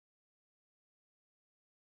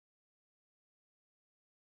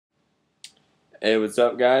Hey, what's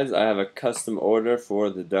up, guys? I have a custom order for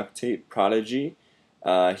the Duct Tape Prodigy.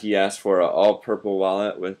 He asked for an all-purple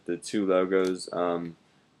wallet with the two logos,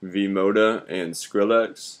 V-Moda and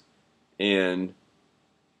Skrillex. And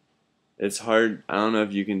it's hard, I don't know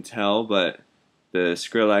if you can tell, but the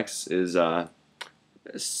Skrillex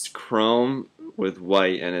is chrome with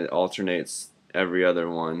white, and it alternates every other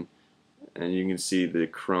one. And you can see the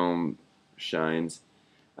chrome shines.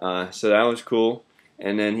 So that was cool.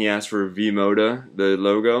 And then he asked for V-Moda, the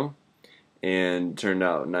logo, and turned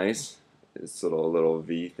out nice. This little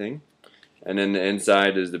V thing. And then the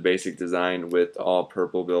inside is the basic design with all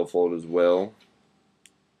purple billfold as well.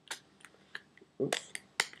 Oops.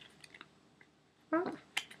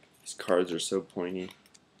 These cards are so pointy.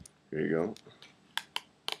 Here you go.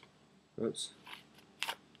 Oops.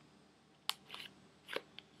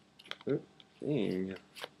 Oop, dang.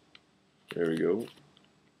 There we go.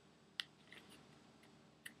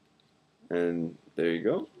 And there you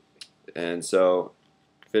go. And so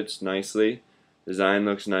fits nicely. Design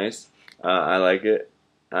looks nice. I like it.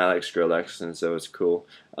 I like Skrillex, and so it's cool.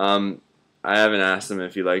 I haven't asked him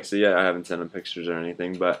if he likes it yet. I haven't sent him pictures or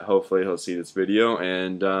anything, but hopefully he'll see this video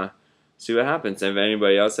and see what happens. And if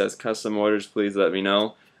anybody else has custom orders, please let me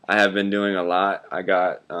know. I have been doing a lot. I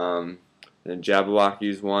got the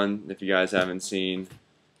Jabberwockies one, if you guys haven't seen,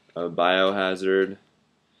 Biohazard.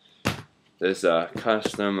 This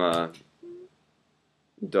custom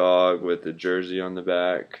dog with the jersey on the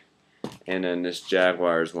back, and then this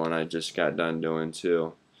Jaguars one I just got done doing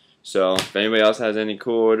too. So if anybody else has any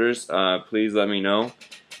cool orders, please let me know,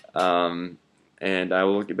 and I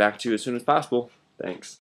will get back to you as soon as possible.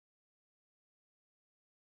 Thanks.